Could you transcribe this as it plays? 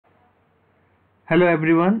Hello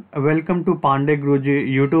everyone, welcome to Pandey Guruji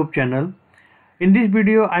YouTube channel. In this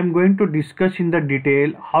video, I am going to discuss in the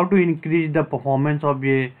detail how to increase the performance of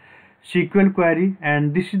a SQL query,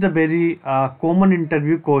 and this is the very common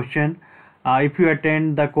interview question. If you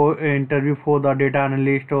attend the interview for the data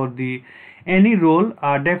analyst or the any role,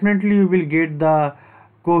 definitely you will get the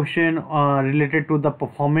question related to the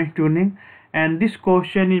performance tuning, and this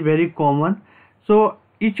question is very common. So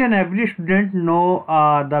each and every student know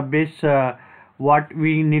the base what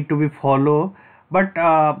we need to be follow, but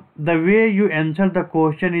the way you answer the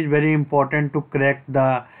question is very important to crack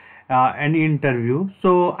the any interview.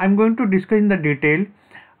 So I'm going to discuss in the detail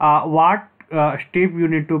what step you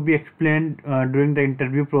need to be explained during the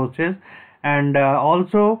interview process, and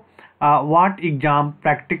also what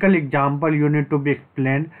practical example you need to be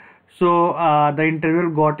explained, so the interviewer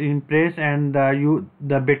got impressed, and you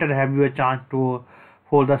the better have you a chance to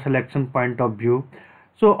for the selection point of view.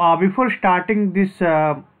 So before starting this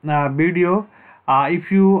video,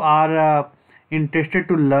 if you are interested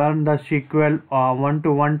to learn the SQL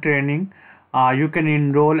one-to-one training, you can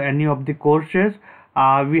enroll any of the courses.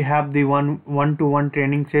 We have the one-to-one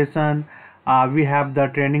training session. We have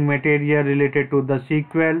the training material related to the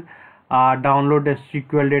SQL. Download the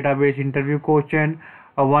SQL database interview question.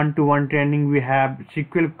 One-to-one training, we have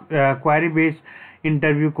SQL query based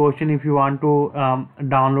interview question. If you want to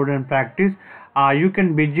download and practice, you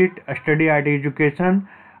can visit Study IT Education,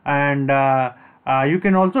 and you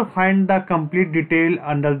can also find the complete detail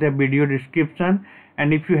under the video description.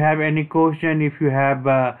 And if you have any question, if you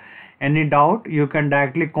have any doubt, you can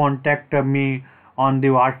directly contact me on the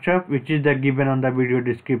WhatsApp, which is the given on the video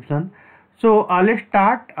description. So let's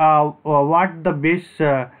start what the base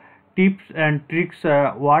tips and tricks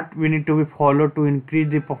what we need to be follow to increase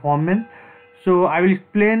the performance. So I will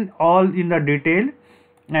explain all in the detail,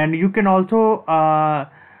 and you can also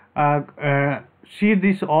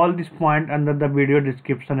see all this point under the video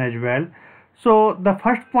description as well. So the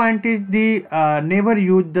first point is the never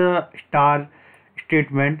use the star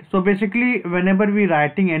statement. So basically, whenever we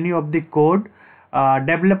writing any of the code,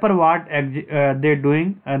 developer what they're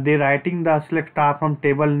doing, they writing the select star from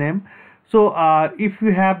table name. So if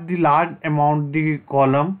you have the large amount the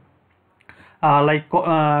column,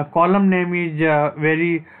 column name is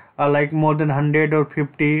very like more than 100 or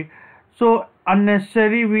 50, so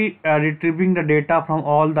unnecessary we retrieving the data from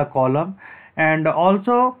all the column. And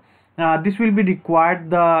also this will be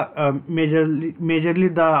required the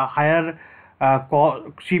majorly the higher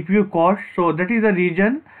CPU cost. So that is the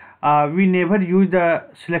reason we never use the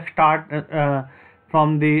select start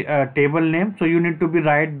from the table name. So you need to be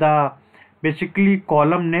write the basically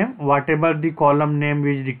column name, whatever the column name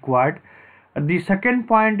is required. The second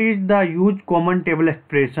point is the use common table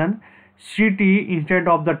expression CT instead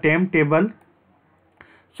of the temp table.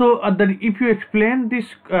 So if you explain this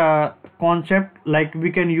concept, like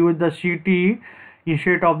we can use the CT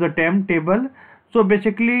instead of the temp table, so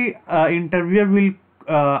basically interviewer will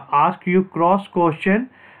ask you cross question,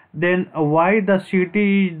 then why the CT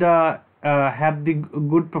is the have the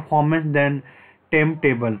good performance than temp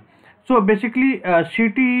table. So basically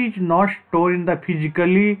CT is not stored in the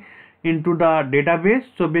physically into the database,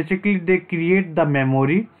 so basically they create the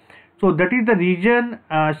memory. So that is the reason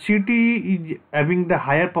CT is having the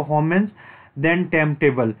higher performance than temp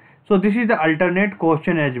table. So this is the alternate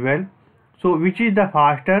question as well. So which is the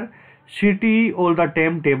faster, CT or the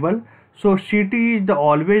temp table? So CT is the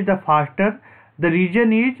always the faster. The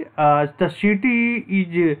reason is the CT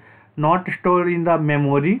is not stored in the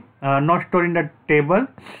memory, not stored in the table,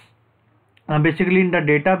 basically in the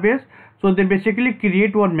database. So they basically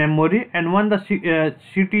create one memory, and when the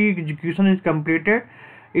CT execution is completed,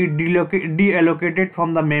 it deallocated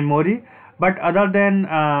from the memory. But other than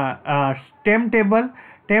temp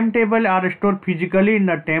table are stored physically in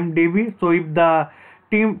the temp DB. So if the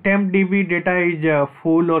temp DB data is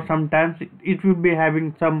full, or sometimes it will be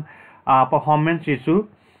having some performance issue.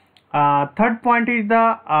 Third point is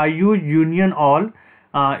the use union all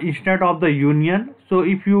instead of the union. So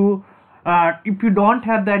if you don't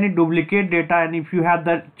have any duplicate data, and if you have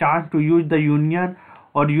the chance to use the union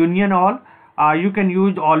or union all, you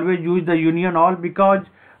can always use the union all, because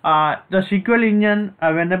the SQL engine,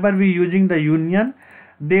 whenever we using the union,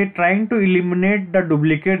 they trying to eliminate the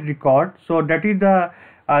duplicate record. So that is the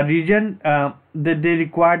reason that they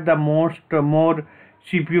require the more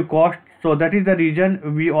CPU cost. So that is the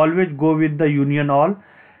reason we always go with the union all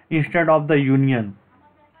instead of the union.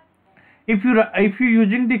 If you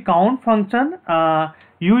using the count function,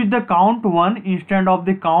 use the count one instead of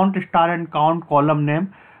the count star and count column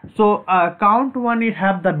name. So count one it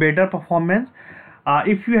have the better performance.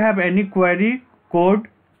 If you have any query code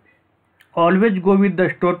always go with the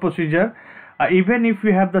store procedure. Even if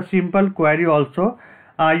you have the simple query also,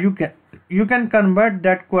 you can convert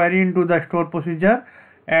that query into the store procedure.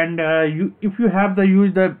 And if you have the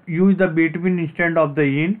use the between instead of the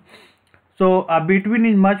in. So between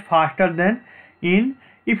is much faster than in.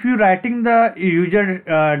 If you writing the user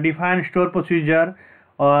defined store procedure,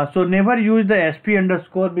 so never use the sp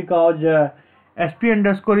underscore, because sp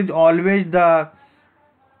underscore is always the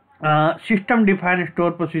system defined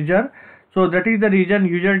store procedure. So that is the reason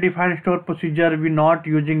user defined store procedure we not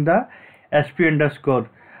using the sp underscore.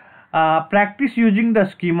 Practice using the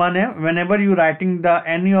schema name whenever you writing the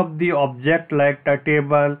any of the object like the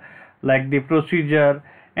table, like the procedure,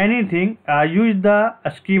 anything. Use the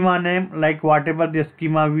schema name like whatever the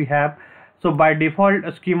schema we have. So by default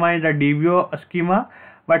schema is a dbo schema,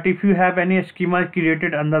 but if you have any schema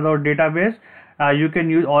created under our database, you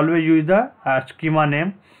can always use the schema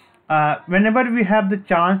name. Whenever we have the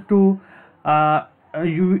chance to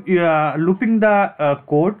looping the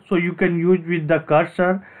code, so you can use with the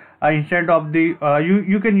cursor instead of the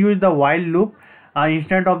you can use the while loop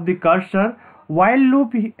instead of the cursor. While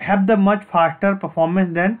loop have the much faster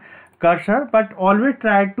performance than cursor, but always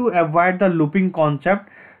try to avoid the looping concept.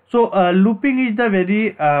 So looping is the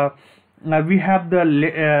very we have the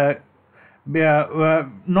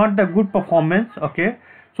not the good performance. Okay,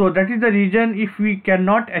 so that is the reason if we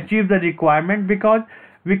cannot achieve the requirement, because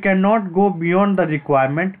we cannot go beyond the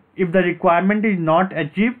requirement. If the requirement is not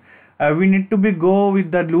achieved, we need to be go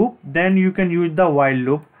with the loop, then you can use the while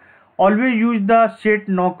loop. Always use the set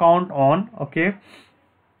no count on. Okay,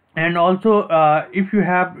 and also if you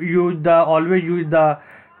have used the always use the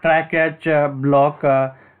try catch block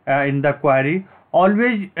in the query.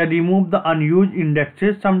 Always remove the unused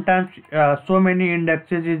indexes. Sometimes so many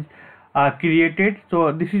indexes is created,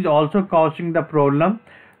 so this is also causing the problem.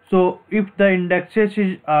 So if the indexes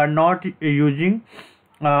is not using,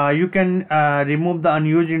 you can remove the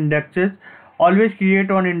unused indexes. Always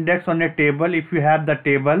create one index on a table. If you have the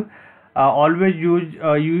table, always use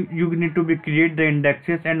you need to be create the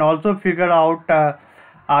indexes, and also figure out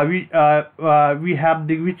we have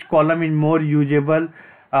the which column is more usable,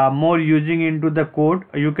 more using into the code.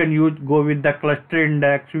 You can go with the cluster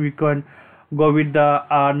index. We can go with the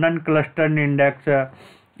non-clustered index.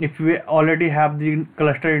 If we already have the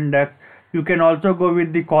cluster index, you can also go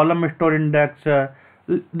with the column store index.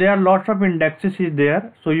 There are lots of indexes is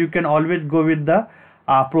there, so you can always go with the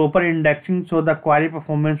proper indexing, so the query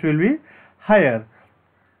performance will be higher.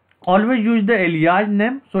 Always use the alias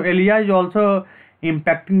name. So alias is also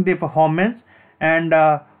impacting the performance. And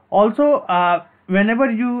also whenever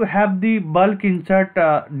you have the bulk insert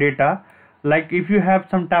data, like if you have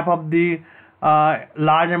some type of the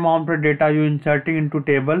large amount of data you inserting into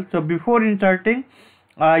table, so before inserting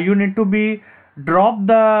you need to be drop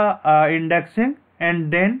the indexing,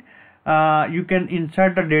 and then you can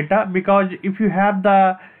insert the data, because if you have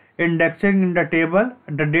the indexing in the table,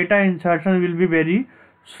 the data insertion will be very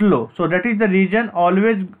slow. So that is the reason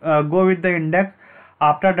always go with the index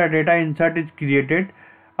after the data insert is created.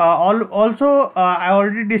 Also I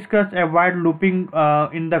already discussed avoid looping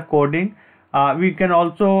in the coding. We can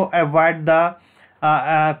also avoid the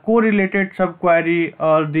correlated subquery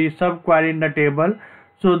or the subquery in the table.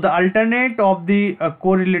 So the alternate of the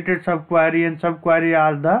correlated subquery and subquery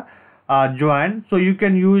are the join. So you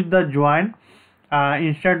can use the join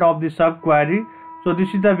instead of the subquery. So this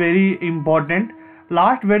is the very important.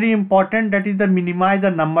 Last very important, that is the minimize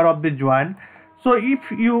the number of the join. So if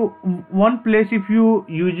you one place, if you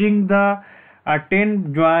using the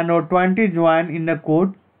 10 join or 20 join in the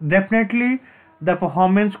code, definitely the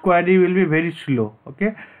performance query will be very slow.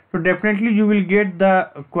 Okay, so definitely you will get the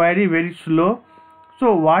query very slow.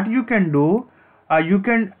 So what you can do, you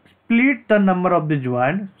can split the number of the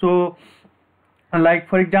join. So like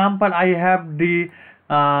for example, I have the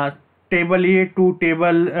table A to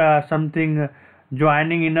table something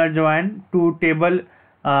joining inner join to table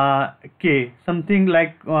K, something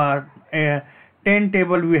like 10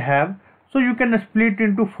 table we have. So you can split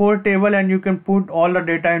into 4 table, and you can put all the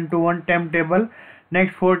data into one temp table.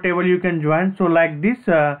 Next 4 table you can join. So like this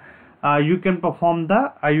you can perform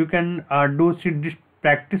the you can do this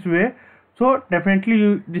practice way. So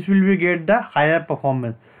definitely this will be get the higher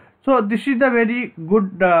performance. So this is the very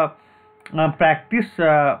good practice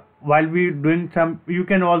while we doing some. You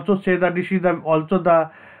can also say that this is also the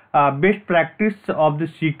best practice of the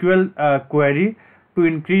SQL query to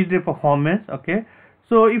increase the performance. Okay,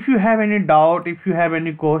 so if you have any doubt, if you have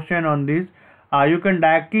any question on this, you can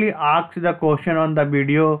directly ask the question on the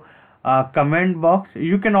video comment box.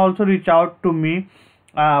 You can also reach out to me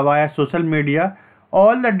via social media.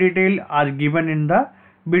 All the details are given in the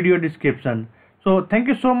video description. So thank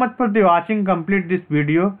you so much for the watching. Complete this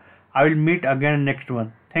video. I will meet again next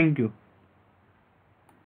one. Thank you.